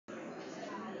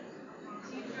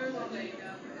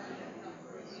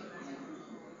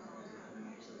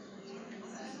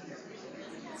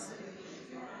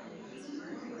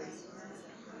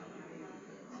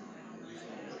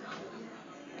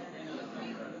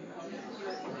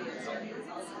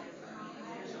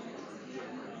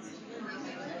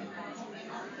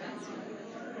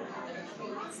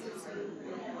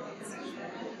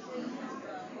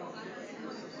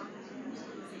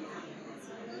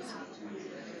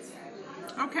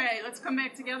Okay, let's come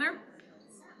back together.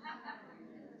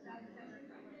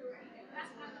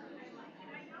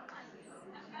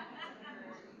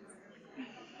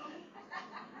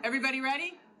 Everybody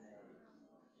ready?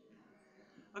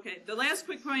 Okay, the last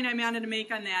quick point I wanted to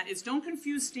make on that is don't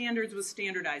confuse standards with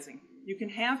standardizing. You can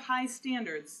have high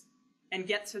standards and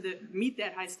get to meet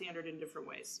that high standard in different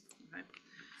ways. Okay?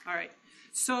 All right,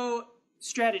 so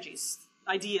strategies,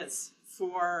 ideas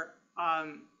for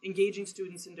engaging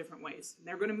students in different ways.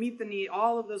 They're going to meet the need,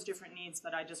 all of those different needs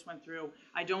that I just went through.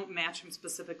 I don't match them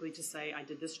specifically to say I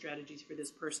did this strategy for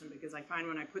this person, because I find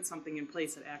when I put something in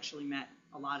place it actually met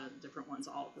a lot of different ones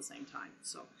all at the same time.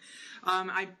 So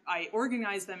I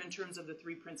organize them in terms of the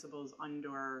 3 principles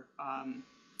under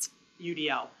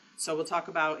UDL. So we'll talk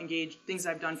about things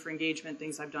I've done for engagement,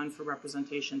 things I've done for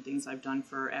representation, things I've done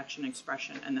for action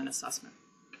expression, and then assessment.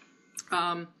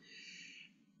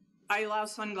 I allow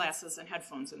sunglasses and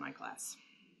headphones in my class.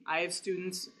 I have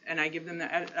students, and I give them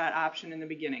that option in the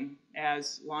beginning.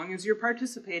 As long as you're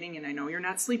participating, and I know you're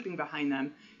not sleeping behind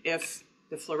them, if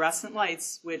the fluorescent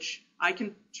lights, which I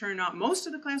can turn off, most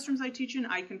of the classrooms I teach in,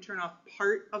 I can turn off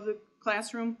part of the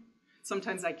classroom.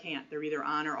 Sometimes I can't. They're either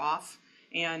on or off,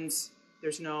 and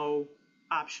there's no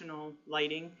optional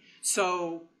lighting.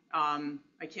 So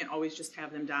I can't always just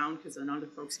have them down, because then other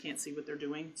folks can't see what they're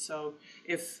doing. So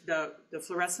if the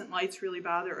fluorescent lights really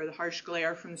bother, or the harsh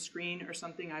glare from the screen or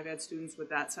something, I've had students with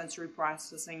that sensory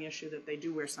processing issue that they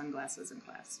do wear sunglasses in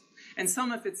class. And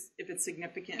some, if it's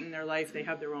significant in their life, they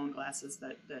have their own glasses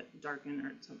that darken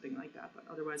or something like that. But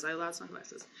otherwise, I allow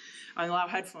sunglasses. I allow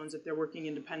headphones if they're working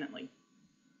independently.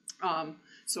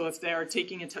 So if they're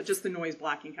taking just the noise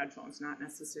blocking headphones, not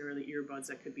necessarily earbuds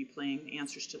that could be playing the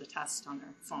answers to the test on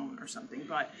their phone or something,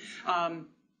 but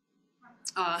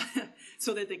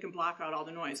so that they can block out all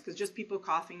the noise. Because just people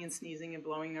coughing and sneezing and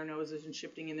blowing their noses and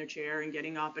shifting in their chair and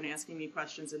getting up and asking me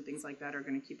questions and things like that are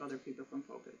going to keep other people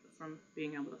from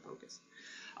being able to focus.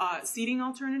 Seating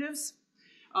alternatives.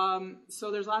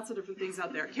 So there's lots of different things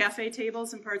out there. Cafe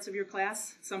tables in parts of your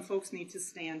class. Some folks need to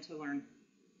stand to learn.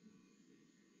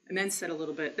 And then sit a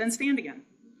little bit, then stand again.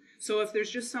 So if there's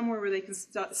just somewhere where they can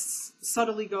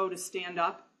subtly go to stand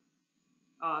up,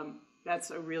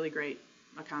 that's a really great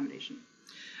accommodation.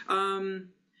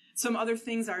 Some other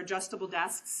things are adjustable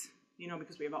desks,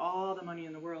 because we have all the money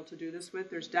in the world to do this with.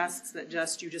 There's desks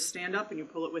that you just stand up and you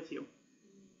pull it with you.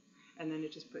 And then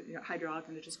it just hydraulic,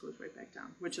 and it just goes right back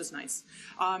down, which is nice.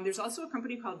 There's also a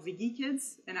company called Viggy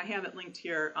Kids, and I have it linked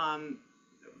here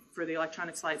for the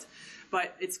electronic slides,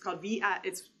 but it's called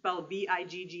it's spelled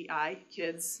VIGGI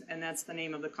Kids, and that's the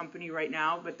name of the company right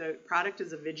now. But the product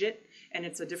is a Vidget, and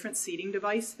it's a different seating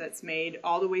device that's made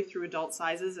all the way through adult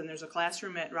sizes. And there's a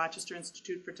classroom at Rochester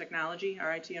Institute for Technology,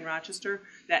 RIT in Rochester,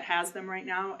 that has them right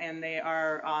now, and they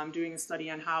are doing a study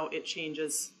on how it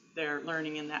changes their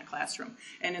learning in that classroom.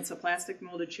 And it's a plastic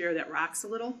molded chair that rocks a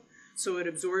little, so it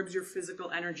absorbs your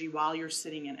physical energy while you're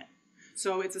sitting in it.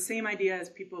 So it's the same idea as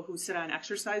people who sit on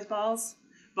exercise balls,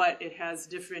 but it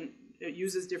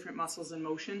uses different muscles and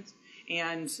motions,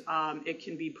 and it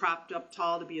can be propped up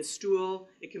tall to be a stool.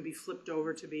 It can be flipped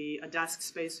over to be a desk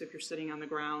space if you're sitting on the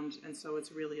ground, and so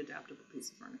it's a really adaptable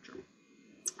piece of furniture.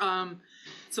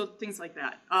 So things like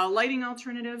that. Lighting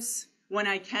alternatives. When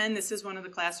I can, this is one of the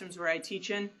classrooms where I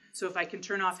teach in, so if I can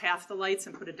turn off half the lights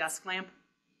and put a desk lamp,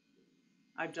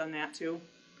 I've done that too.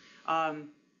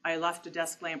 I left a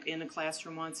desk lamp in a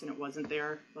classroom once, and it wasn't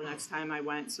there the next time I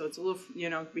went. So it's a little,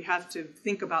 we have to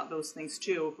think about those things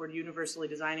too. If we're universally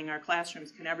designing our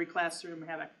classrooms, can every classroom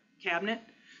have a cabinet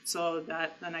so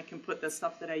that then I can put the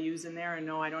stuff that I use in there and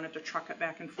know I don't have to truck it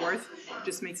back and forth? It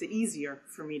just makes it easier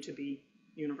for me to be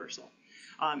universal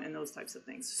and those types of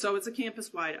things. So it's a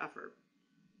campus-wide effort.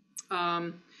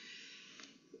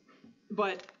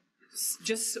 But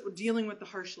just dealing with the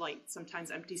harsh light sometimes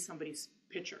empties somebody's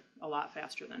picture a lot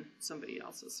faster than somebody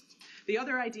else's. The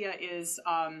other idea is,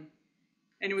 and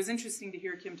it was interesting to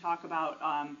hear Kim talk about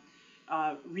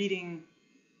reading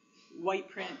white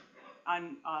print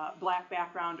on black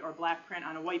background or black print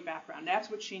on a white background. That's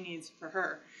what she needs for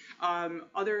her.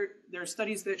 There are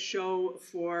studies that show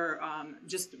for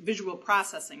just visual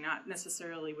processing, not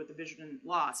necessarily with the vision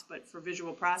loss, but for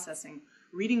visual processing,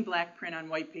 reading black print on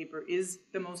white paper is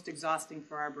the most exhausting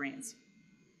for our brains.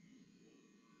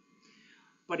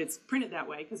 But it's printed that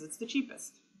way because it's the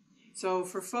cheapest. So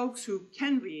for folks who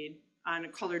can read on a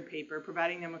colored paper,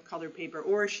 providing them with colored paper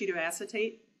or a sheet of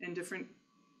acetate in different,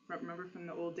 remember from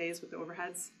the old days with the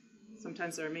overheads?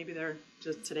 Sometimes maybe they're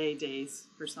just today days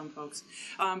for some folks.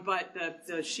 But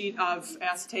the sheet of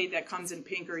acetate that comes in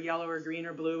pink or yellow or green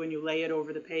or blue, and you lay it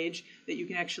over the page, that you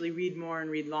can actually read more and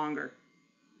read longer.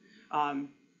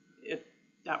 If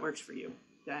that works for you,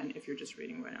 than if you're just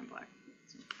reading white on black.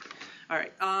 All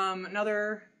right,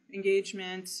 another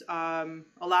engagement,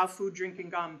 allow food, drink, and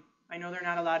gum. I know they're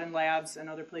not allowed in labs and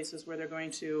other places where they're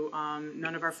going to.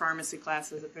 None of our pharmacy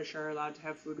classes at Fisher are allowed to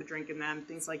have food or drink in them,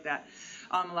 things like that.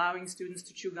 Allowing students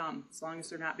to chew gum, as long as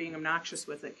they're not being obnoxious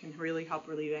with it, can really help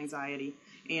relieve anxiety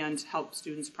and help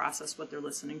students process what they're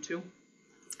listening to.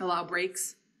 Allow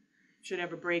breaks. Should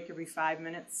have a break every 5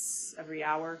 minutes, every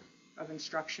hour of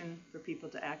instruction for people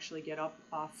to actually get up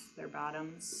off their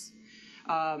bottoms.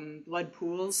 Blood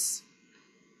pools,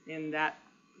 in that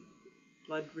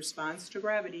blood responds to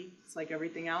gravity. It's like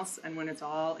everything else, and when it's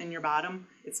all in your bottom,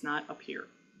 it's not up here.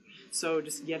 So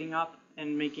just getting up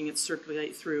and making it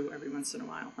circulate through every once in a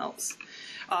while helps.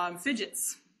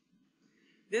 Fidgets.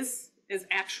 This is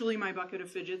actually my bucket of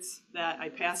fidgets that I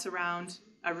pass around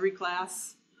every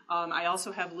class. I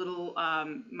also have little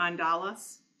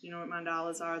mandalas. Do you know what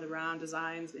mandalas are? The round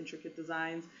designs, intricate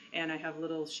designs. And I have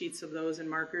little sheets of those and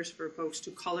markers for folks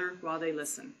to color while they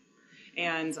listen.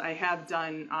 And I have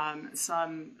done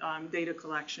some data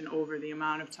collection over the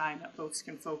amount of time that folks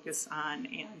can focus on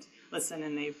and listen.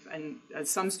 And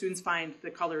some students find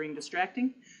the coloring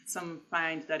distracting. Some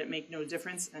find that it makes no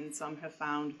difference. And some have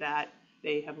found that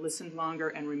they have listened longer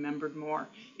and remembered more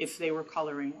if they were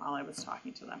coloring while I was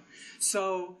talking to them.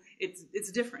 So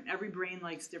it's different. Every brain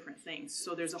likes different things.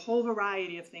 So there's a whole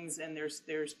variety of things, and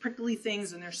there's prickly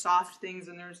things, and there's soft things,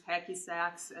 and there's hacky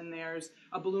sacks, and there's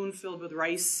a balloon filled with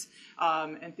rice,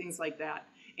 and things like that.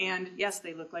 And yes,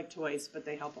 they look like toys, but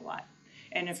they help a lot.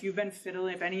 And if you've been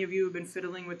fiddling, if any of you have been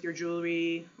fiddling with your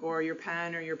jewelry or your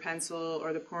pen or your pencil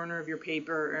or the corner of your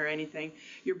paper or anything,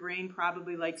 your brain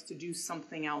probably likes to do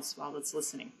something else while it's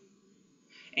listening.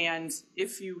 And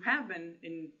if you have been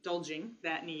indulging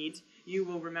that need, you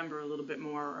will remember a little bit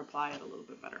more or apply it a little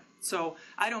bit better. So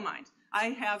I don't mind.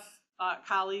 I have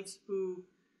colleagues who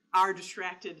are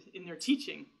distracted in their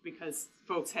teaching because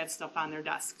folks have stuff on their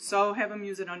desk. So have them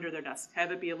use it under their desk.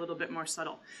 Have it be a little bit more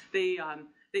subtle.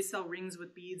 They sell rings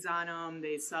with beads on them.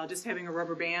 They sell just having a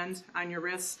rubber band on your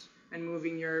wrist and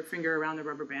moving your finger around the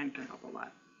rubber band can help a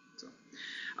lot. So,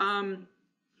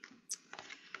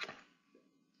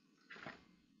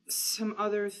 some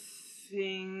other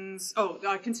things.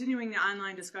 Continuing the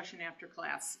online discussion after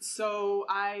class. So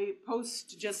I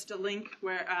post just a link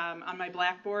where on my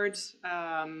Blackboard.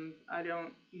 I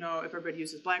don't know if everybody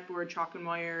uses Blackboard, Chalk and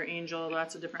Wire, Angel,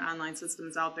 lots of different online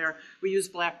systems out there. We use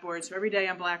Blackboard. So every day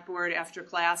on Blackboard after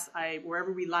class,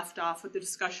 wherever we left off with the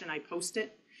discussion, I post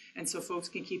it. And so folks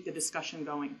can keep the discussion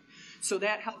going. So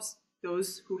that helps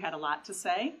those who had a lot to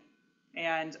say.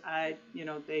 And I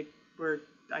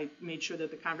made sure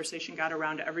that the conversation got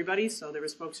around to everybody, so there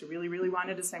was folks who really, really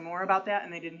wanted to say more about that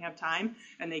and they didn't have time,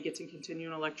 and they get to continue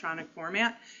in electronic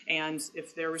format. And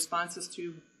if their response is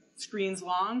too screens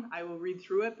long, I will read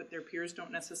through it, but their peers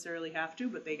don't necessarily have to,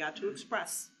 but they got to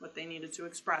express what they needed to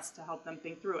express to help them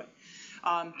think through it.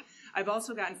 I've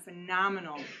also gotten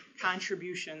phenomenal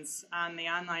contributions on the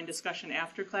online discussion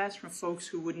after class from folks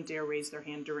who wouldn't dare raise their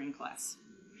hand during class.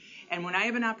 And when I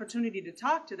have an opportunity to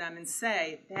talk to them and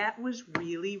say, that was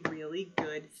really, really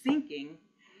good thinking,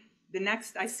 the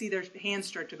next I see their hands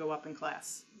start to go up in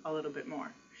class a little bit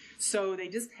more. So they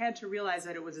just had to realize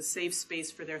that it was a safe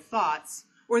space for their thoughts,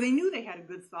 or they knew they had a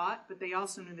good thought, but they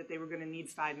also knew that they were going to need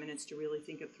 5 minutes to really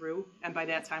think it through, and by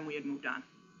that time we had moved on.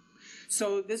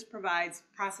 So this provides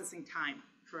processing time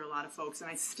for a lot of folks, and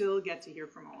I still get to hear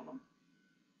from all of them.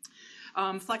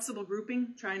 Flexible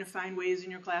grouping, trying to find ways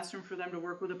in your classroom for them to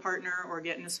work with a partner or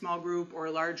get in a small group or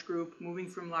a large group, moving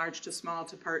from large to small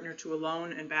to partner to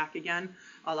alone and back again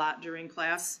a lot during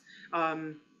class,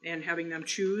 and having them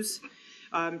choose.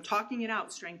 Talking it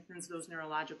out strengthens those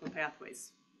neurological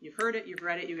pathways. You've heard it, you've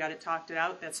read it, you got it talked it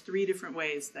out. That's 3 different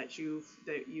ways that you've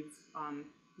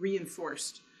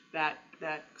reinforced that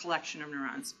collection of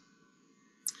neurons.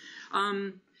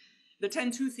 The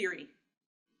 10-2 theory.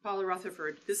 Paula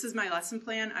Rutherford. This is my lesson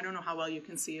plan. I don't know how well you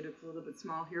can see it. It's a little bit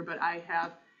small here, but I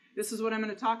have This is what I'm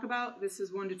going to talk about. This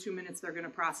is 1 to 2 minutes they're going to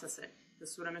process it.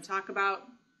 This is what I'm going to talk about.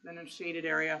 Then in a shaded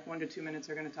area, 1 to 2 minutes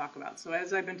they're going to talk about. So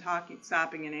as I've been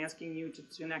stopping and asking you to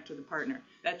connect with a partner,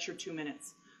 that's your 2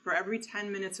 minutes. For every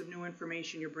 10 minutes of new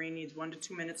information, your brain needs 1 to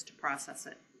 2 minutes to process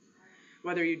it.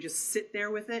 Whether you just sit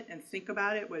there with it and think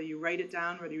about it, whether you write it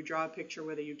down, whether you draw a picture,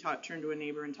 whether you turn to a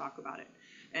neighbor and talk about it.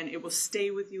 And it will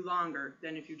stay with you longer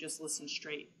than if you just listen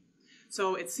straight.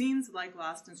 So it seems like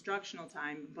lost instructional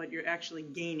time, but you're actually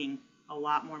gaining a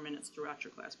lot more minutes throughout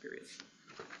your class periods.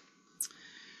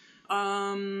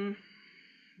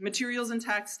 Materials in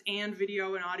text and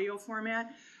video and audio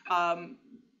format.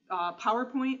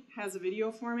 PowerPoint has a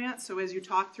video format, so as you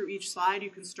talk through each slide, you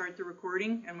can start the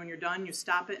recording, and when you're done, you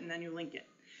stop it, and then you link it.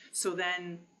 So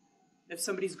then, if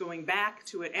somebody's going back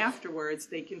to it afterwards,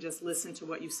 they can just listen to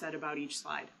what you said about each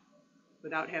slide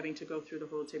without having to go through the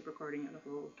whole tape recording of the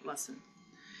whole lesson.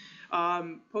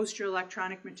 Post your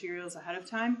electronic materials ahead of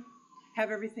time.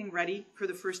 Have everything ready for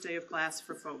the first day of class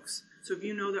for folks. So if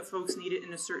you know that folks need it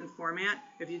in a certain format,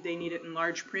 if they need it in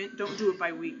large print, don't do it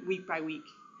by week by week,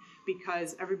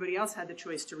 because everybody else had the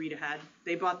choice to read ahead.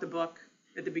 They bought the book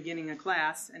at the beginning of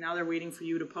class, and now they're waiting for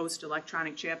you to post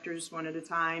electronic chapters 1 at a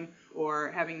time,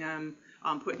 or having them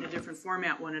put in a different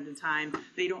format 1 at a time.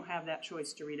 They don't have that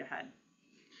choice to read ahead.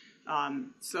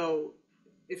 So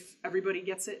if everybody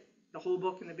gets it, the whole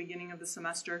book in the beginning of the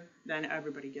semester, then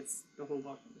everybody gets the whole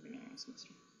book in the beginning of the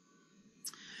semester.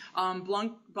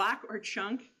 Block or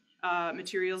chunk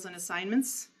materials and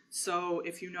assignments. So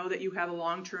if you know that you have a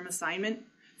long-term assignment,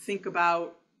 think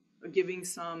about giving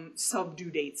some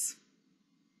sub-due dates.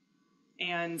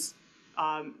 And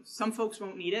some folks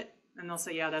won't need it, and they'll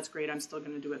say, yeah, that's great, I'm still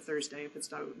going to do it Thursday if it's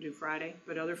due Friday.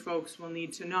 But other folks will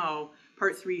need to know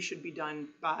part 3 should be done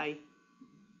by,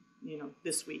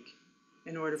 this week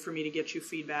in order for me to get you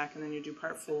feedback, and then you do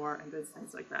part 4 and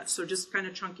things like that. So just kind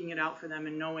of chunking it out for them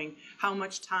and knowing how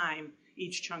much time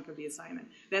each chunk of the assignment.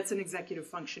 That's an executive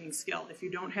functioning skill. If you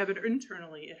don't have it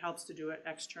internally, it helps to do it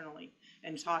externally.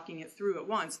 And talking it through at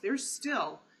once, they're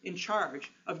still in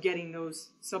charge of getting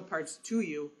those subparts to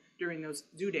you during those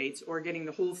due dates, or getting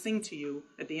the whole thing to you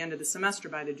at the end of the semester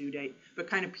by the due date, but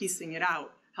kind of piecing it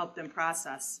out, help them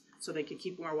process so they can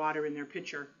keep more water in their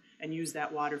pitcher and use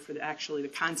that water for the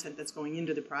content that's going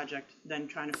into the project, then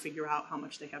trying to figure out how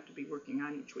much they have to be working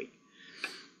on each week.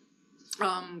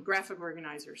 Graphic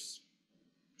organizers.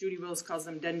 Judy Wills calls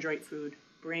them dendrite food.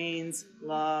 Brains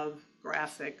love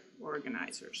graphic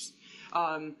organizers.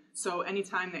 So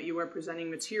anytime that you are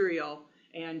presenting material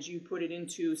and you put it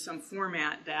into some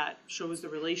format that shows the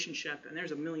relationship, and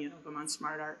there's a million of them on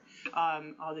SmartArt,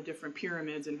 all the different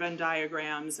pyramids and Venn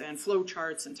diagrams and flow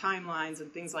charts and timelines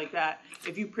and things like that,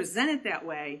 if you present it that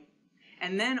way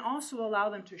and then also allow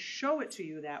them to show it to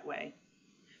you that way,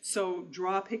 so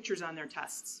draw pictures on their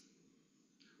tests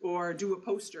or do a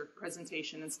poster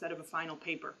presentation instead of a final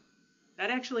paper.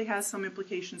 That actually has some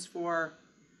implications for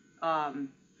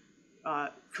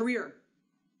career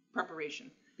preparation,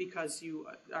 because you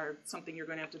are something you're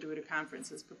going to have to do at a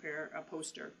conference is prepare a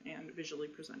poster and visually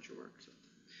present your work. So,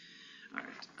 all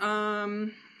right,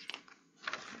 I'm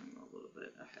a little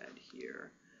bit ahead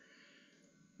here.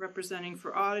 Representing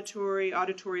for auditory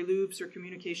loops or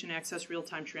communication access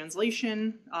real-time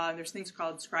translation. There's things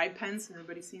called scribe pens.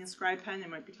 Everybody seen a scribe pen? They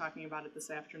might be talking about it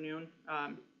this afternoon.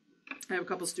 I have a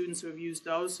couple students who have used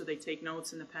those, so they take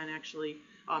notes and the pen actually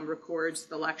records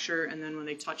the lecture, and then when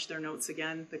they touch their notes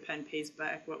again, the pen pays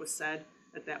back what was said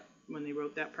when they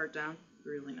wrote that part down.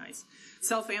 Really nice.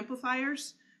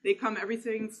 Self-amplifiers, they come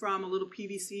everything from a little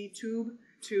PVC tube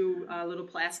to a little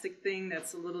plastic thing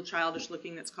that's a little childish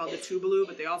looking that's called the tubaloo,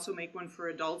 but they also make one for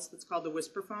adults that's called the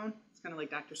whisper phone. It's kind of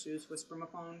like Dr. Seuss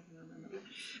Whisper-ma-phone.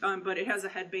 But it has a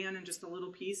headband and just a little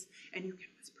piece, and you can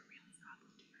whisper really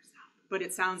softly to yourself, but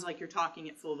it sounds like you're talking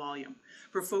at full volume.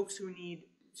 For folks who need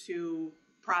to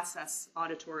process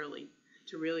auditorily,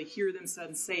 to really hear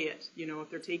themselves say it, if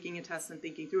they're taking a test and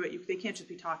thinking through it, they can't just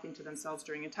be talking to themselves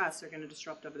during a test. They're going to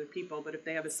disrupt other people. But if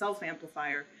they have a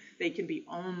self-amplifier, they can be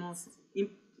almost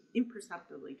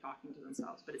imperceptibly talking to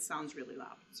themselves, but it sounds really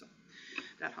loud, so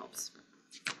that helps.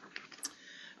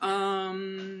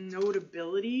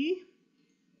 Notability.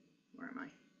 Where am I?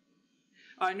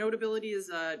 Notability is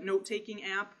a note-taking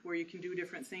app where you can do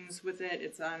different things with it.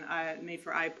 It's made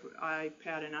for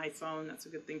iPad and iPhone. That's a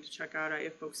good thing to check out. I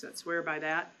have folks that swear by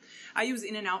that. I use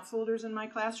in and out folders in my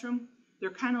classroom.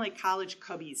 They're kind of like college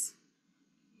cubbies.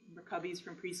 cubbies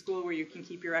from preschool where you can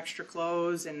keep your extra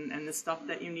clothes and the stuff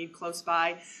that you need close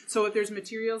by. So if there's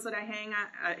materials that I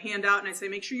hand out and I say,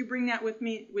 make sure you bring that with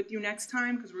you next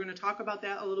time, because we're going to talk about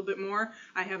that a little bit more,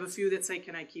 I have a few that say,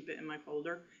 can I keep it in my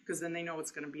folder? Because then they know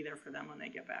it's going to be there for them when they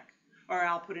get back. Or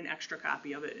I'll put an extra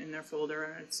copy of it in their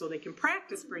folder so they can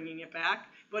practice bringing it back.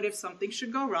 But if something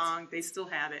should go wrong, they still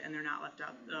have it and they're not left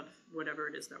out of whatever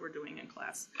it is that we're doing in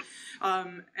class.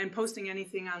 And posting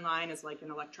anything online is like an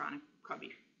electronic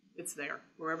cubby. It's there.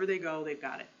 Wherever they go, they've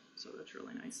got it. So that's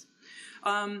really nice.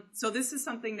 So this is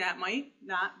something that might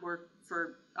not work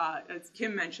for, as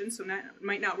Kim mentioned, so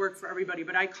might not work for everybody.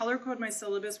 But I color code my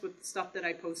syllabus with stuff that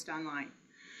I post online.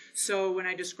 So when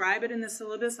I describe it in the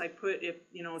syllabus, I put, if,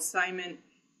 assignment,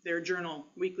 their journal,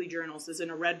 weekly journals, is in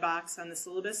a red box on the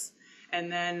syllabus.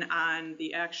 And then on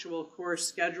the actual course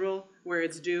schedule, where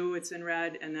it's due, it's in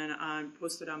red. And then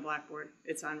posted on Blackboard,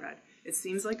 it's on red. It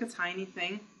seems like a tiny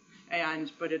thing,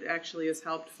 but it actually has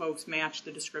helped folks match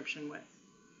the description with.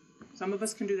 Some of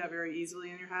us can do that very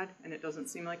easily in your head, and it doesn't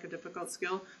seem like a difficult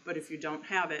skill. But if you don't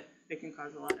have it, it can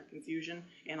cause a lot of confusion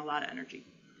and a lot of energy.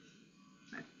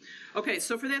 Okay,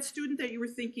 so for that student that you were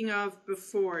thinking of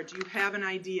before, do you have an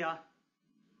idea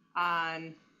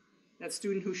on that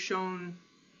student who's shown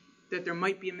that there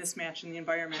might be a mismatch in the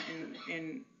environment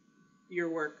in your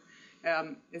work?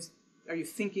 Are you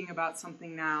thinking about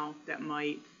something now that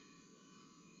might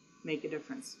make a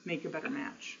difference, make a better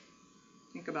match?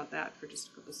 Think about that for just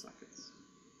a couple seconds.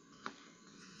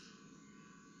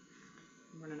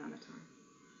 I'm running out of time.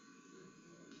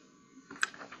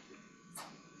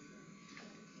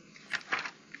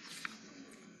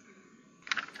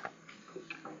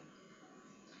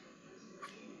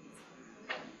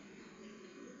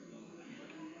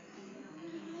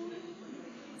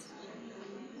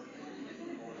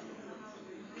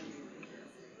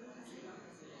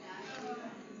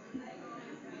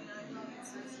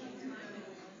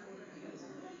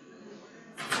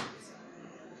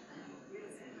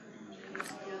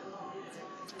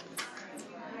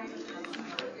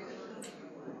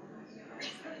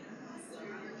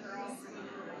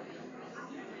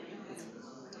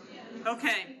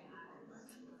 Okay.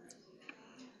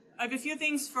 I have a few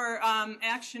things for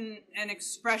action and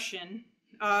expression.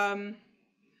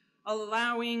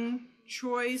 Allowing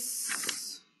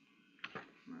choice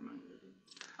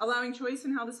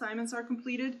in how the assignments are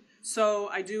completed. So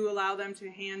I do allow them to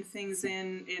hand things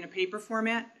in a paper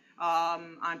format,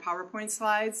 on PowerPoint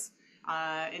slides,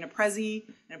 in a Prezi,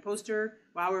 in a poster,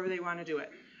 however they want to do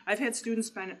it. I've had students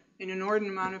spend an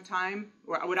inordinate amount of time,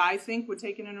 or what I think would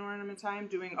take an inordinate amount of time,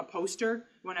 doing a poster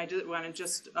when I wanted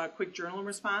just a quick journal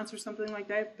response or something like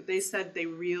that. But they said they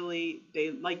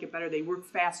like it better. They work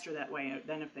faster that way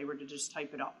than if they were to just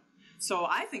type it up. So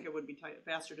I think it would be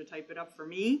faster to type it up for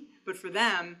me, but for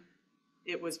them,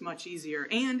 it was much easier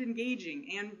and engaging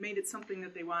and made it something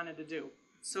that they wanted to do.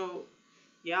 So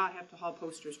yeah, I have to haul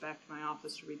posters back to my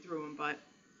office to read through them, but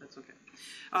that's okay.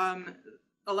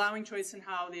 Allowing choice in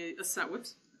how the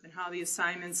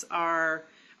assignments are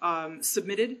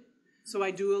submitted. So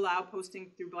I do allow posting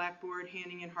through Blackboard,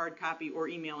 handing in hard copy, or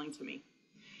emailing to me.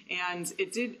 And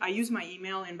I use my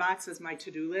email inbox as my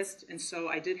to-do list, and so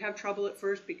I did have trouble at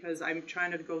first because I'm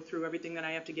trying to go through everything that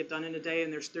I have to get done in a day,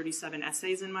 and there's 37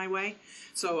 essays in my way.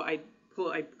 So I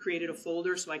created a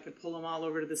folder so I could pull them all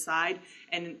over to the side.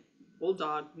 And old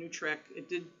dog, new trick, it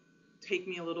did take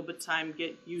me a little bit of time to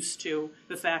get used to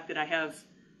the fact that I have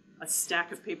a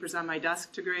stack of papers on my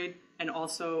desk to grade and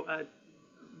also a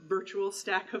virtual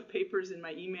stack of papers in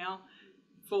my email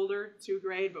folder to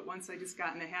grade. But once I just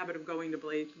got in the habit of going to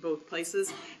both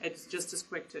places, it's just as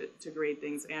quick to grade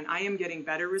things. And I am getting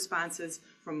better responses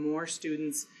from more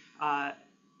students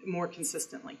more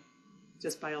consistently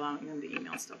just by allowing them to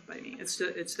email stuff by me. It's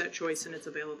that choice, and it's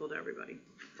available to everybody.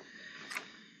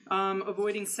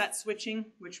 Avoiding set switching,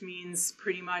 which means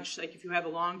pretty much like if you have a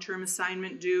long-term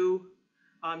assignment due,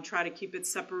 try to keep it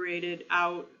separated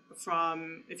out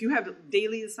from, if you have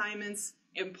daily assignments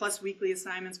and plus weekly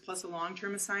assignments plus a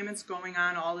long-term assignments going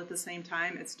on all at the same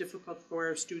time, it's difficult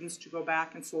for students to go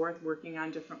back and forth working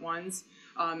on different ones.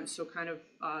 So kind of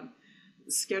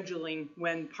scheduling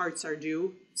when parts are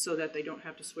due so that they don't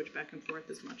have to switch back and forth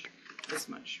as much.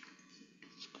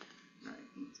 All right,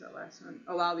 what's that last one?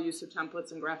 Allow the use of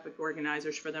templates and graphic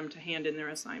organizers for them to hand in their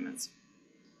assignments.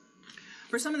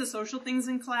 For some of the social things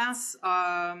in class,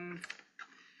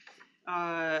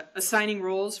 assigning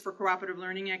roles for cooperative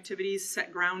learning activities,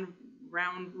 set ground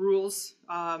rules.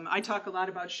 I talk a lot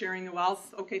about sharing the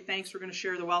wealth. Okay, thanks, we're going to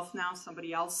share the wealth now.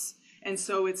 Somebody else And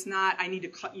so it's not, I need to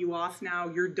cut you off now,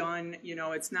 you're done. You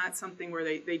know, it's not something where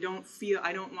they don't feel,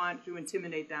 I don't want to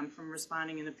intimidate them from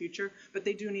responding in the future, but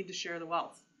they do need to share the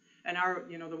wealth. And our,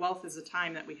 you know, the wealth is the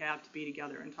time that we have to be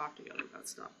together and talk together about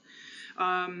stuff.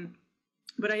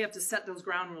 But I have to set those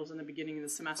ground rules in the beginning of the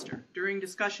semester. During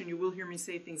discussion, you will hear me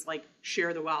say things like,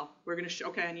 share the wealth. We're going to,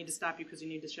 okay, I need to stop you because you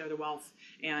need to share the wealth.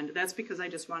 And that's because I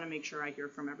just want to make sure I hear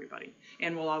from everybody.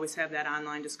 And we'll always have that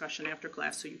online discussion after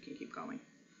class so you can keep going.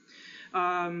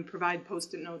 Provide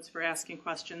Post-it notes for asking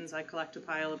questions. I collect a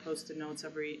pile of Post-it notes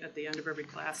at the end of every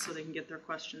class so they can get their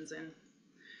questions in.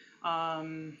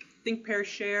 Think, pair,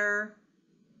 share.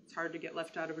 It's hard to get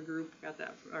left out of a group. Got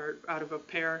that, or out of a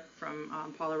pair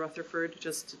from Paula Rutherford.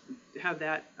 Just to have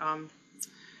that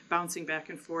bouncing back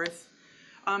and forth.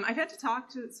 I've had to talk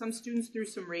to some students through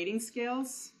some rating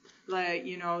scales. Like,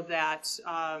 you know, that,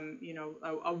 you know,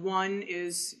 a 1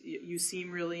 is you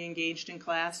seem really engaged in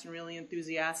class and really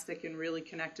enthusiastic and really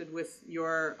connected with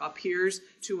your peers,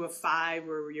 to a 5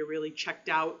 where you're really checked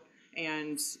out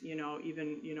and, you know,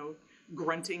 even, you know,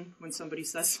 grunting when somebody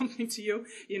says something to you,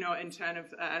 you know, and kind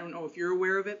of, I don't know if you're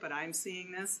aware of it, but I'm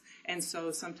seeing this. And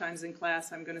so sometimes in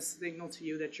class, I'm going to signal to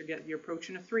you that you're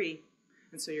approaching a 3.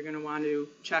 And so you're going to want to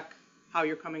check how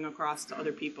you're coming across to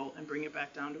other people and bring it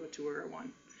back down to a 2 or a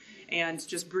 1. And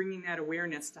just bringing that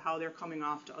awareness to how they're coming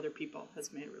off to other people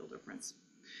has made a real difference.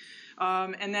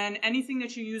 And then anything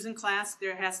that you use in class,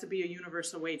 there has to be a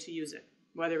universal way to use it.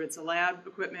 Whether it's a lab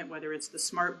equipment, whether it's the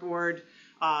smart board,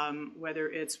 whether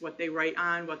it's what they write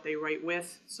on, what they write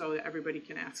with, so that everybody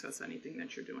can access anything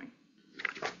that you're doing.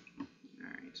 All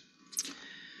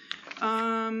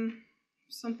right.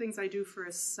 Some things I do for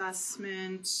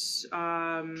assessment,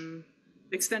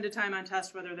 extended time on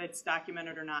test, whether that's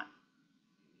documented or not.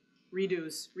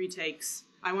 Redos, retakes.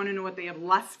 I want to know what they have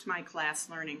left my class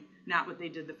learning, not what they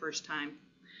did the first time.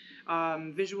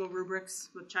 Visual rubrics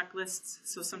with checklists.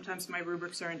 So sometimes my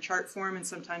rubrics are in chart form and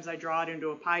sometimes I draw it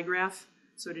into a pie graph.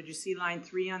 So did you see line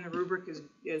 3 on the rubric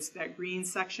is that green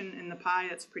section in the pie?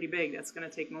 That's pretty big. That's going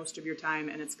to take most of your time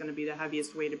and it's going to be the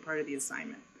heaviest weighted part of the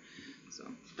assignment. So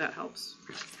that helps.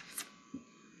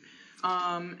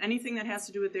 Anything that has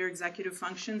to do with their executive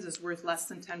functions is worth less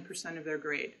than 10% of their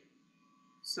grade.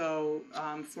 So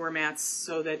formats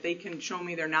so that they can show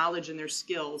me their knowledge and their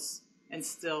skills and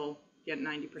still get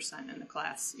 90% in the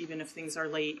class, even if things are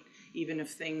late, even if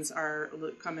things are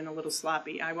come in a little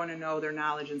sloppy. I want to know their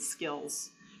knowledge and skills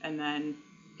and then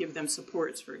give them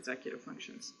supports for executive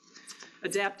functions.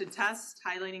 Adapted tests,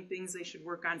 highlighting things they should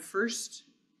work on first,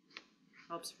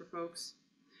 helps for folks.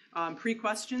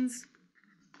 Pre-questions,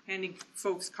 handing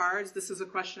folks cards. This is a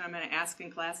question I'm going to ask in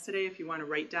class today if you want to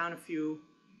write down a few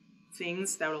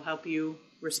things that will help you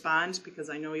respond, because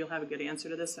I know you'll have a good answer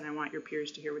to this and I want your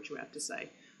peers to hear what you have to say.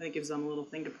 I think it gives them a little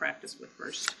thing to practice with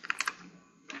first.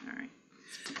 All right.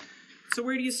 So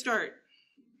where do you start?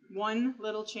 One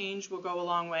little change will go a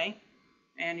long way,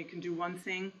 and you can do one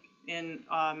thing in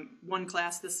one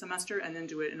class this semester and then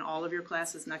do it in all of your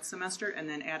classes next semester and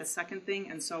then add a second thing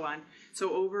and so on.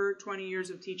 So over 20 years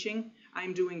of teaching,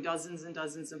 I'm doing dozens and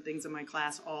dozens of things in my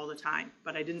class all the time,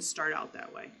 but I didn't start out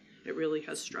that way. It really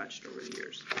has stretched over the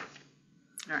years.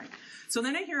 All right. So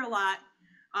then I hear a lot.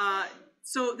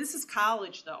 So this is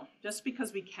college, though. Just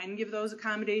because we can give those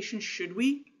accommodations, should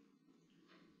we?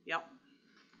 Yep.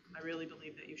 I really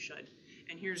believe that you should.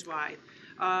 And here's why.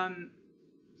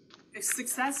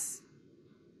 Success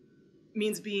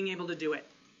means being able to do it.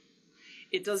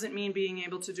 It doesn't mean being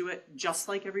able to do it just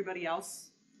like everybody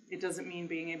else. It doesn't mean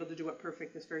being able to do it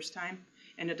perfect the first time.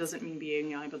 And it doesn't mean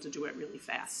being able to do it really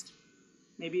fast.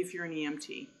 Maybe if you're an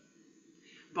EMT.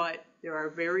 But there are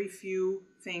very few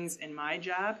things in my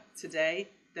job today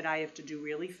that I have to do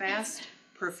really fast,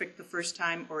 perfect the first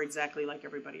time, or exactly like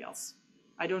everybody else.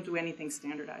 I don't do anything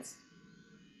standardized.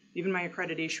 Even my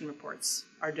accreditation reports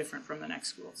are different from the next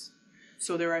schools.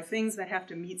 So there are things that have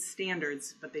to meet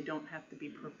standards, but they don't have to be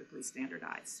perfectly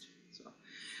standardized. So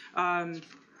I'm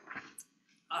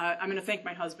going to thank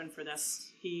my husband for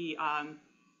this. He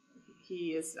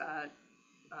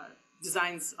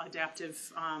designs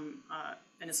adaptive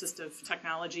and assistive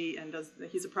technology, and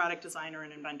he's a product designer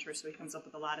and inventor, so he comes up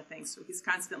with a lot of things. So he's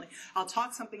constantly, I'll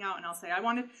talk something out and I'll say, I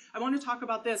want to talk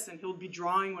about this, and he'll be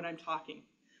drawing what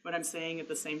I'm saying at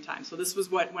the same time. So this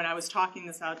was when I was talking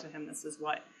this out to him, this is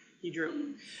what he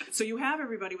drew. So you have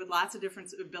everybody with lots of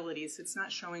different abilities. It's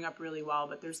not showing up really well,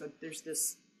 but there's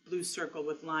this blue circle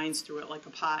with lines through it like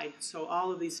a pie. So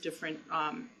all of these different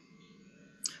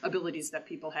abilities that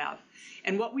people have.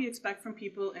 And what we expect from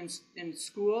people in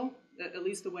school, at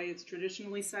least the way it's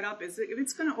traditionally set up, is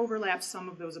it's going to overlap some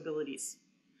of those abilities.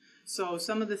 So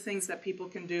some of the things that people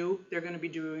can do, they're going to be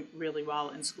doing really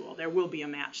well in school. There will be a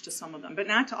match to some of them, but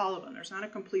not to all of them. There's not a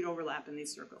complete overlap in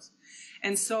these circles.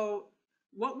 And so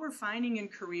what we're finding in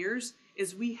careers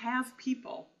is we have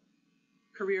people,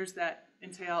 careers that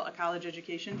entail a college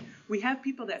education, we have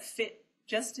people that fit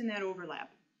just in that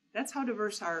overlap. That's how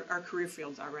diverse our career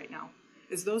fields are right now,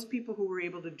 is those people who were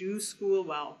able to do school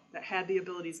well, that had the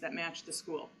abilities that matched the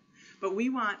school. But we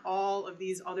want all of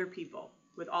these other people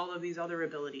with all of these other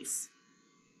abilities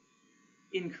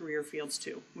in career fields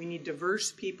too. We need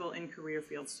diverse people in career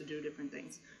fields to do different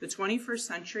things. The 21st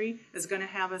century is going to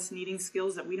have us needing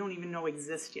skills that we don't even know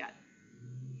exist yet,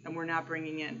 and we're not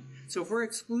bringing in. So if we're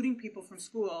excluding people from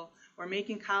school or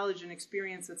making college an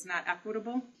experience that's not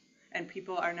equitable, and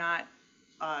people are not,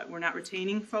 we're not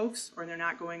retaining folks, or they're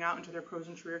not going out into their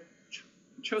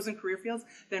chosen career fields,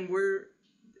 then we're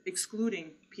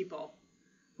excluding people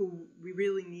who we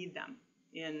really need them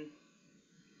in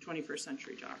 21st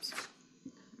century jobs.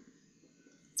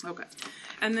 Okay,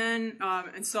 and then,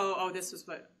 this is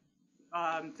what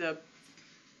the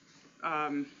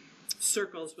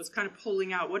circles was kind of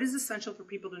pulling out. What is essential for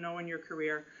people to know in your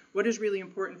career? What is really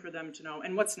important for them to know?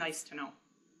 And what's nice to know?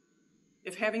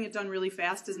 If having it done really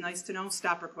fast is nice to know,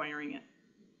 stop requiring it.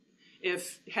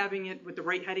 If having it with the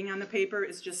right heading on the paper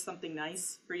is just something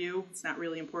nice for you, it's not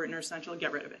really important or essential,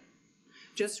 get rid of it.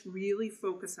 Just really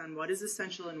focus on what is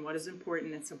essential and what is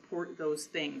important and support those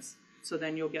things. So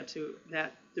then you'll get to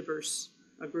that diverse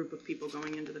group of people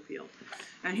going into the field.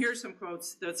 And here's some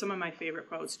quotes, some of my favorite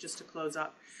quotes, just to close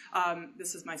up.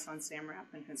 This is my son, Sam Rapp,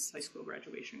 in his high school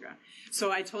graduation gown.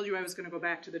 So I told you I was going to go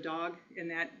back to the dog in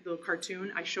that little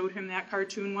cartoon. I showed him that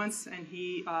cartoon once, and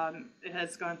he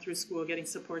has gone through school getting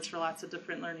supports for lots of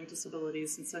different learning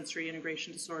disabilities and sensory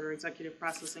integration disorder, executive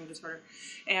processing disorder.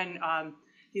 And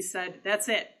he said, that's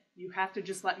it. You have to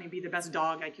just let me be the best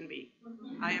dog I can be.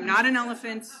 I am not an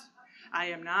elephant. I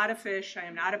am not a fish. I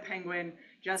am not a penguin.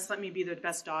 Just let me be the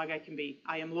best dog I can be.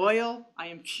 I am loyal. I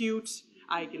am cute.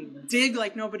 I can dig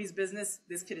like nobody's business.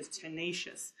 This kid is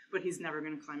tenacious, but he's never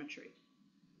going to climb a tree.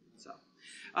 So,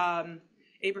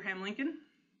 Abraham Lincoln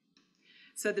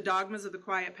said the dogmas of the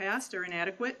quiet past are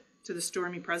inadequate to the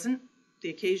stormy present. The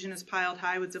occasion is piled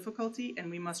high with difficulty,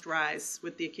 and we must rise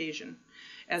with the occasion.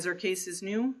 As our case is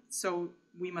new, so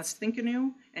we must think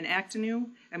anew and act anew,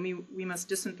 and we must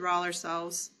disenthrall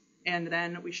ourselves, and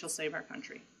then we shall save our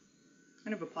country.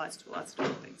 Kind of applies to lots of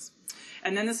different things.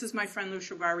 And then this is my friend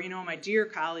Lucia Guarino, my dear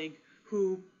colleague,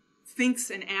 who thinks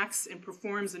and acts and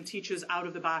performs and teaches out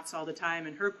of the box all the time,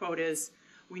 and her quote is,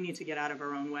 we need to get out of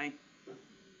our own way.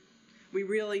 We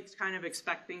really kind of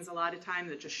expect things a lot of time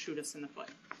that just shoot us in the foot.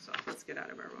 So let's get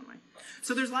out of our own way.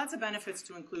 So there's lots of benefits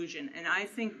to inclusion, and I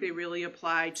think they really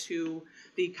apply to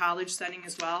the college setting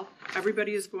as well.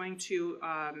 Everybody is going to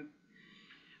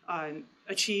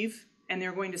achieve, and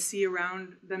they're going to see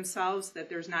around themselves that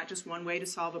there's not just one way to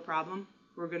solve a problem.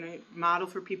 We're going to model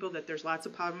for people that there's lots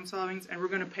of problem solvings, and we're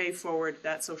going to pay forward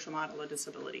that social model of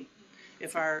disability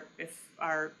if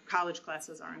our college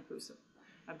classes are inclusive.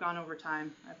 I've gone over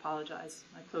time. I apologize.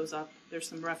 I close up. There's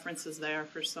some references there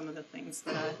for some of the things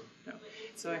that I know.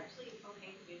 So actually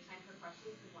okay to do time for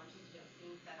questions. We want you to just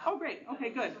think that oh, great. Okay,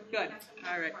 good, good.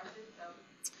 All right.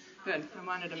 Good. I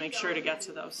wanted to make sure to get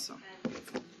to those.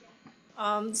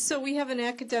 So we have an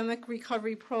academic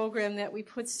recovery program that we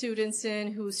put students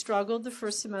in who struggled the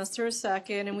first semester or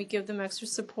second, and we give them extra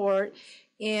support.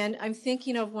 And I'm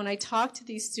thinking of when I talk to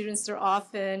these students, they're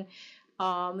often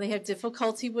they have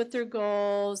difficulty with their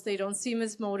goals. They don't seem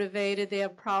as motivated. They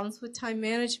have problems with time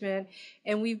management.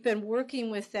 And we've been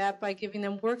working with that by giving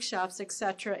them workshops, et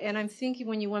cetera. And I'm thinking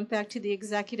when you went back to the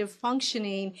executive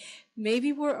functioning,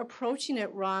 maybe we're approaching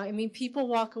it wrong. I mean, people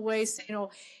walk away saying, you know,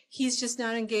 he's just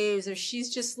not engaged or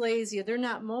she's just lazy or they're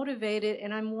not motivated.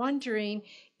 And I'm wondering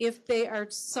if they are,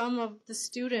 some of the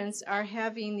students are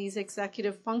having these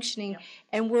executive functioning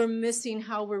and we're missing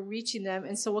how we're reaching them.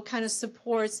 And so what kind of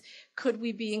supports could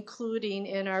we be including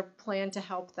in our plan to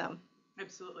help them?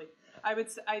 Absolutely. I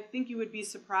think you would be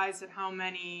surprised at how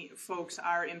many folks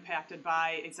are impacted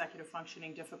by executive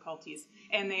functioning difficulties.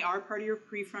 And they are part of your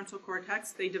prefrontal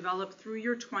cortex. They develop through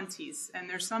your 20s. And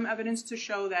there's some evidence to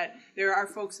show that there are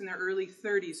folks in their early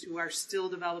 30s who are still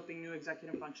developing new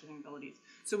executive functioning abilities.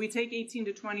 So we take 18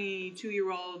 to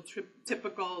 22-year-old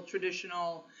typical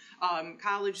traditional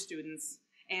college students,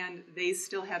 and they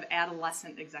still have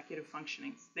adolescent executive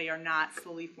functioning. They are not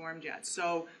fully formed yet.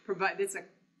 So it's a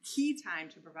key time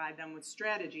to provide them with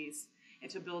strategies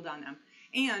and to build on them.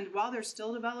 And while they're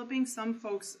still developing, some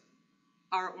folks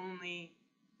are only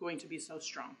going to be so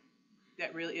strong.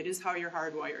 That really, it is how you're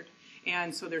hardwired.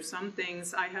 And so there's some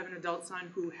things, I have an adult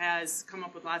son who has come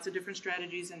up with lots of different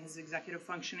strategies and his executive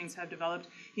functionings have developed.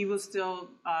 He still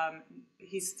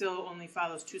only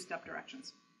follows 2-step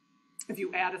directions. If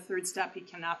you add a 3rd step, he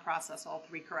cannot process all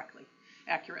 3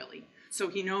 accurately. So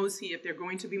he knows if they're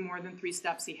going to be more than 3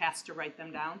 steps, he has to write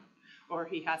them down, or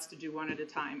he has to do one at a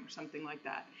time or something like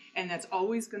that. And that's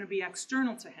always going to be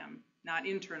external to him, not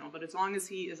internal. But as long as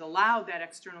he is allowed that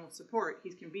external support, he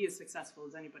can be as successful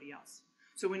as anybody else.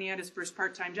 So when he had his first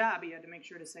part-time job, he had to make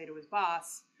sure to say to his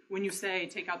boss, when you say,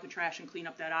 take out the trash and clean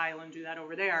up that aisle and do that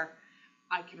over there,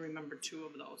 I can remember 2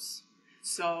 of those.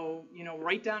 So,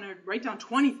 write down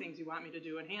 20 things you want me to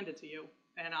do and hand it to you,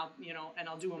 and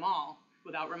I'll do them all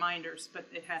without reminders, but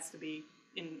it has to be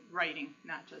in writing,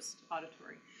 not just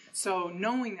auditory. So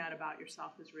knowing that about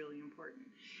yourself is really important.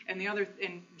 And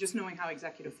just knowing how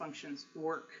executive functions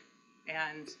work,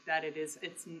 and that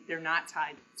they're not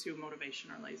tied to motivation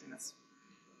or laziness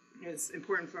is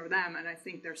important for them, and I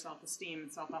think their self-esteem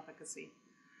and self-efficacy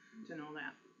to know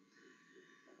that.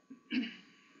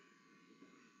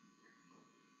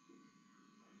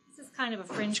 This is kind of a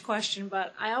fringe question,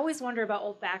 but I always wonder about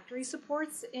olfactory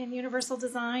supports in universal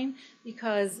design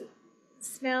because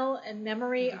smell and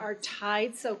memory are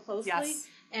tied so closely. Yes.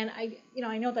 And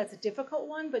I know that's a difficult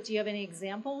one, but do you have any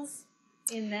examples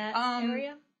in that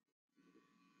area?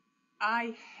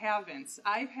 I haven't.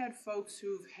 I've had folks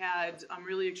who've had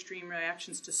really extreme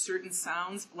reactions to certain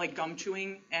sounds, like gum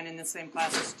chewing, and in the same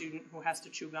class a student who has to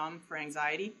chew gum for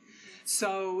anxiety.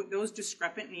 So those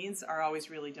discrepant needs are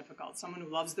always really difficult. Someone who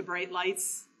loves the bright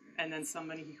lights, and then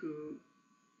somebody who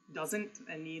doesn't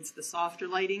and needs the softer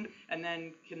lighting, and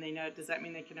then does that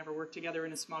mean they can never work together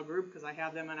in a small group because I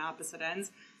have them on opposite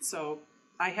ends? So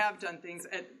I have done things,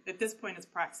 at this point it's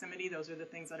proximity, those are the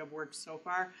things that have worked so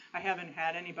far. I haven't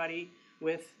had anybody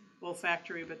with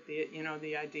olfactory, but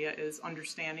the idea is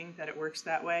understanding that it works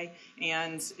that way,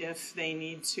 and if they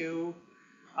need to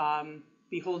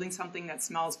be holding something that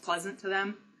smells pleasant to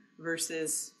them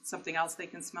versus something else they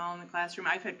can smell in the classroom.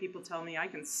 I've had people tell me I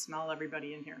can smell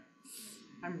everybody in here.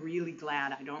 I'm really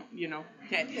glad I don't,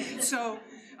 Okay, so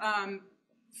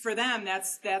for them,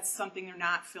 that's something they're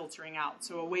not filtering out.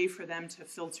 So a way for them to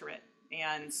filter it,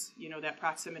 and that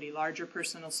proximity, larger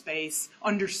personal space,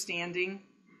 understanding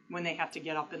when they have to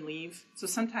get up and leave. So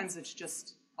sometimes it's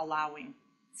just allowing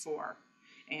for,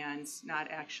 and not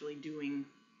actually doing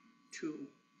to.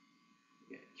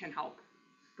 It can help.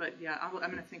 But yeah, I'm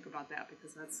going to think about that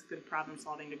because that's good problem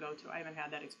solving to go to. I haven't had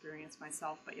that experience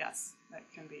myself, but yes, that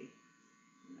can be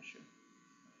an issue.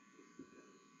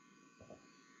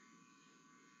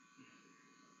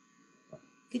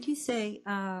 Could you say,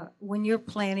 when you're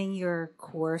planning your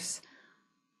course,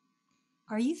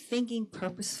 are you thinking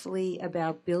purposefully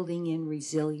about building in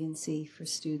resiliency for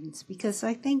students? Because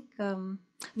I think,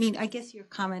 I guess your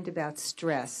comment about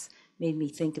stress made me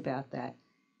think about that.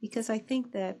 Because I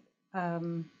think that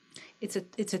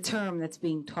it's a term that's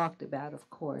being talked about, of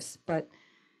course, but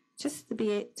just to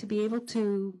be able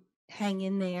to hang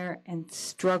in there and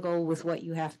struggle with what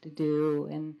you have to do,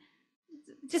 and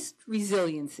just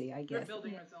resiliency, I guess. You're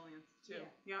building resilience too.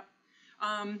 Yeah.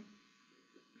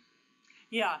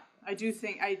 Yeah, I do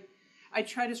think I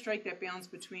try to strike that balance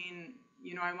between,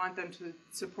 I want them to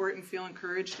support and feel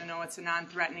encouraged to know it's a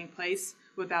non-threatening place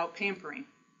without pampering.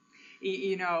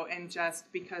 And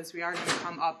just because we are going to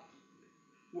come up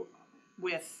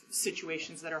with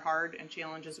situations that are hard and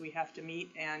challenges we have to meet,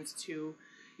 and to,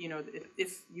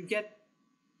 if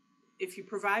you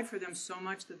provide for them so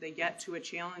much that they get to a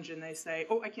challenge and they say,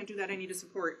 oh, I can't do that, I need a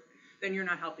support, then you're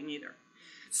not helping either.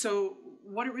 So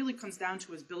what it really comes down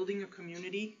to is building a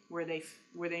community where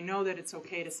they know that it's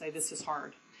okay to say this is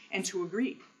hard, and to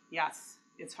agree, yes,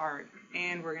 it's hard,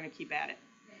 and we're going to keep at it.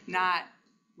 Not,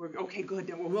 okay, good,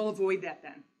 then we'll avoid that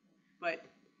then. But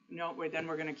no, we're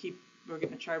going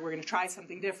to try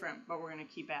something different, but we're going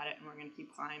to keep at it, and we're going to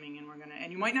keep climbing,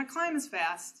 and you might not climb as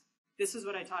fast. This is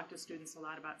what I talk to students a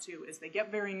lot about too, is they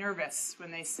get very nervous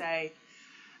when they say,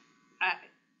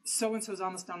 so-and-so's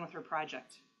almost done with her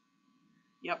project.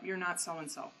 Yep, you're not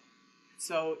so-and-so.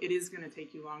 So it is going to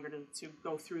take you longer to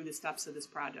go through the steps of this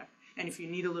project. And if you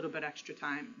need a little bit extra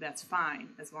time, that's fine,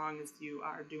 as long as you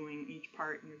are doing each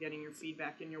part and you're getting your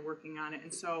feedback and you're working on it.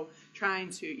 And so trying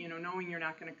to, knowing you're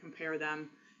not going to compare them,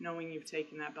 knowing you've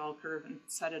taken that bell curve and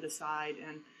set it aside,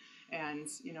 and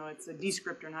it's a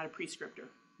descriptor, not a prescriptor.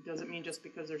 It doesn't mean just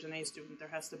because there's an A student, there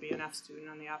has to be an F student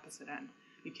on the opposite end.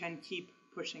 You can keep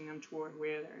pushing them toward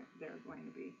where they're going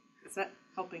to be. Is that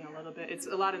helping a little bit? It's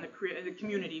a lot in the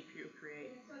community you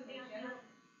create.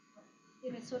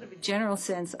 In a sort of a general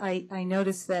sense, I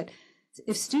notice that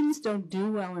if students don't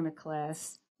do well in a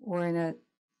class or in a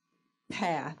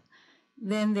path,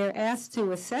 then they're asked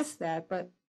to assess that,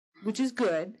 but which is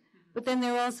good. But then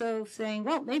they're also saying,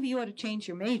 well, maybe you ought to change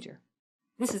your major.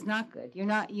 This is not good. You're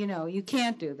not, you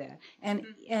can't do that.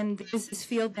 And there's this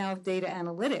field now of data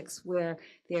analytics where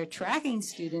they're tracking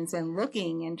students and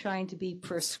looking and trying to be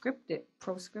prescriptive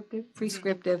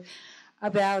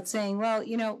about saying, well,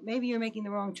 maybe you're making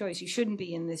the wrong choice. You shouldn't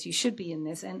be in this. You should be in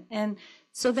this. And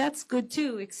so that's good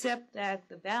too, except that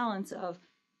the balance of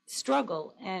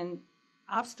struggle and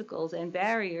obstacles and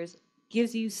barriers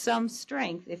gives you some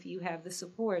strength if you have the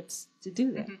supports to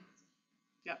do that.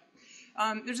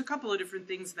 There's a couple of different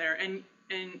things there, and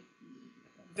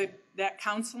that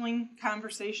counseling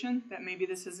conversation, that maybe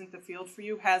this isn't the field for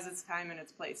you, has its time and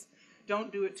its place.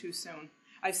 Don't do it too soon.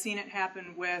 I've seen it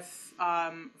happen with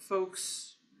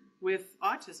folks with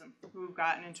autism who've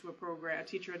gotten into a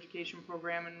teacher education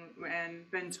program, and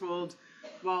been told,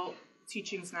 well,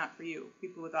 teaching's not for you.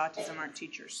 People with autism aren't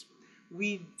teachers.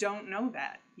 We don't know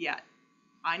that yet.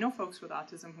 I know folks with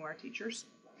autism who are teachers,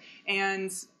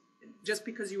 and just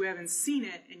because you haven't seen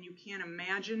it and you can't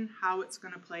imagine how it's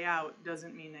going to play out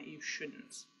doesn't mean that you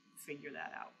shouldn't figure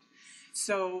that out.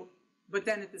 So, but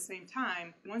then at the same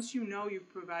time, once you know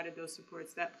you've provided those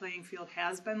supports, that playing field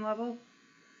has been level,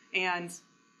 and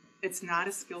it's not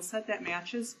a skill set that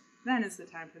matches, then is the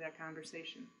time for that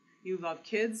conversation. You love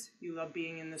kids, you love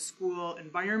being in the school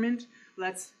environment.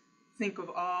 Let's think of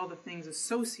all the things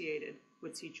associated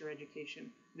with teacher education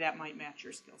that might match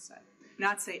your skill set.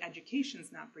 Not say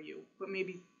education's not for you, but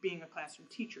maybe being a classroom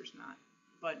teacher's not.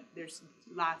 But there's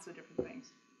lots of different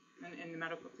things in the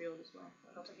medical field as well.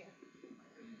 Over here.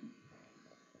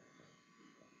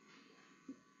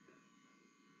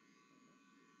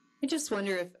 I just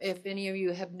wonder if any of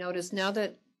you have noticed, now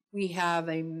that we have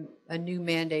a new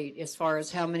mandate as far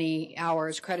as how many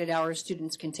credit hours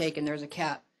students can take, and there's a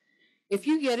cap. If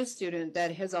you get a student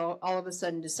that has all of a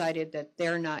sudden decided that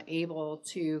they're not able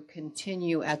to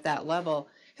continue at that level,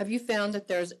 have you found that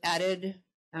there's added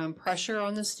pressure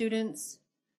on the students,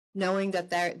 knowing that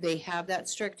they have that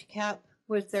strict cap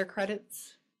with their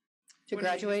credits to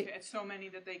graduate? It's so many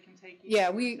that they can take.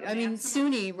 Yeah,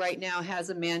 SUNY right now has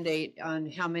a mandate on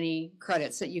how many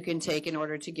credits that you can take in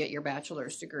order to get your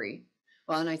bachelor's degree.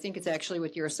 Well, and I think it's actually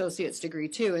with your associate's degree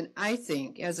too. And I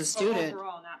think as a student,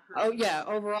 overall, not per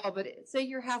overall, but say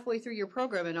you're halfway through your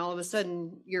program and all of a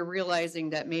sudden you're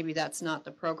realizing that maybe that's not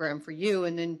the program for you.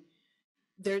 And then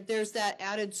there's that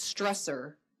added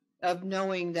stressor of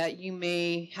knowing that you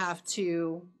may have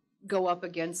to go up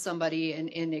against somebody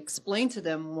and explain to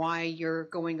them why you're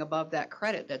going above that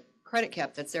credit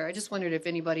cap that's there. I just wondered if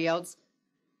anybody else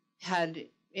had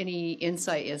any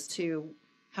insight as to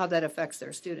how that affects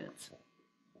their students.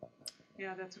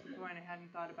 Yeah, that's a good point. I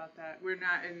hadn't thought about that. We're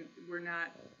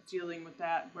not dealing with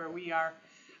that where we are.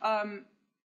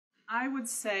 I would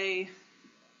say,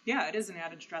 yeah, it is an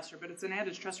added stressor, but it's an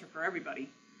added stressor for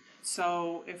everybody.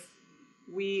 So if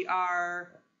we are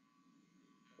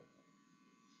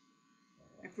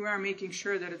making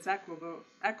sure that it's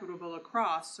equitable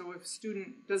across, so if a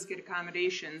student does get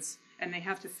accommodations and they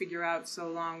have to figure out so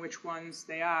long which ones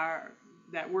they are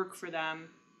that work for them,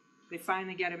 they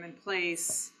finally get them in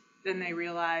place. Then they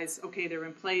realize, okay, they're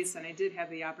in place, and I did have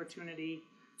the opportunity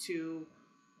to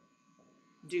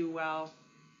do well,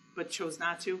 but chose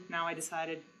not to. Now I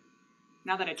decided,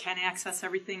 now that I can access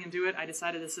everything and do it, I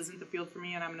decided this isn't the field for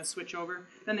me, and I'm going to switch over.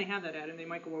 Then they have that and they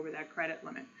might go over that credit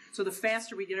limit. So the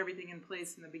faster we get everything in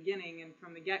place in the beginning and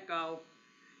from the get-go,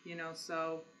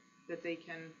 so that they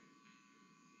can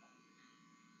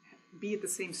be at the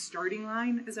same starting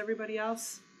line as everybody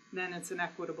else, then it's an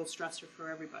equitable stressor for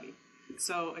everybody.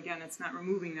 So again, it's not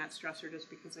removing that stressor just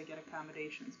because they get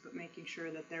accommodations, but making sure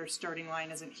that their starting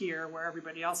line isn't here where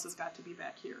everybody else has got to be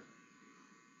back here.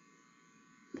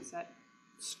 Does that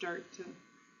start to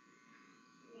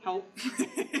help? If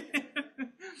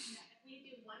we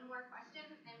do one more question,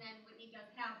 and then Whitney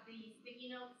does have the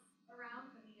sticky notes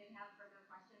around, so if you didn't have further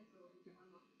questions, we'll do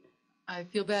one more. I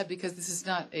feel bad because this is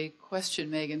not a question,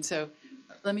 Megan. So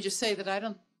let me just say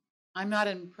that I'm not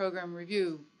in program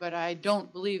review, but I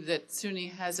don't believe that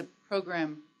SUNY has a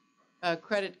program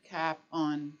credit cap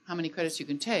on how many credits you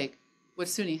can take. What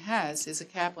SUNY has is a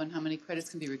cap on how many credits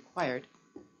can be required.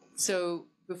 So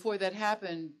before that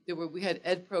happened, we had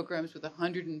ed programs with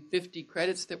 150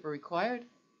 credits that were required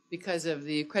because of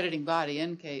the accrediting body,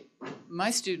 NCATE.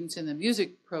 My students in the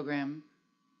music program,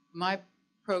 my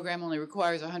program only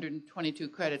requires 122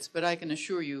 credits, but I can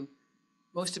assure you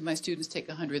most of my students take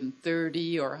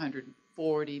 130 or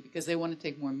 140 because they want to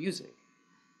take more music.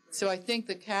 So I think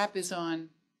the cap is on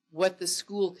what the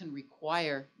school can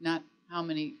require, not how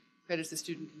many credits the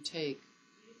student can take.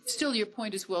 Still, your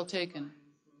point is well taken.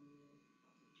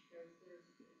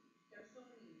 There's so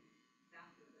many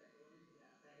factors that go into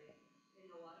that,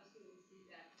 a lot of students see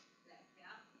that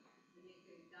cap and they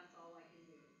think that's all I can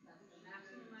do. That's the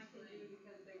maximum I can do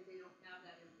because they don't have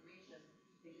that information.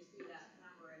 They just see that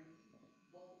number in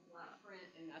bold black print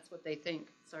and that's what they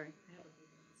think. Sorry. I have a big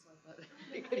one, so I thought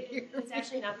they could hear. It's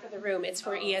actually not for the room, it's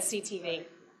for ESC TV.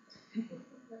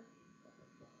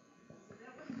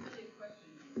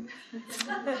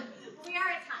 We are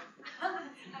at time,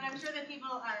 and I'm sure that people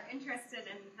are interested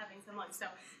in having some lunch. So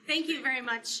thank you very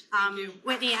much,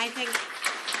 Whitney. I think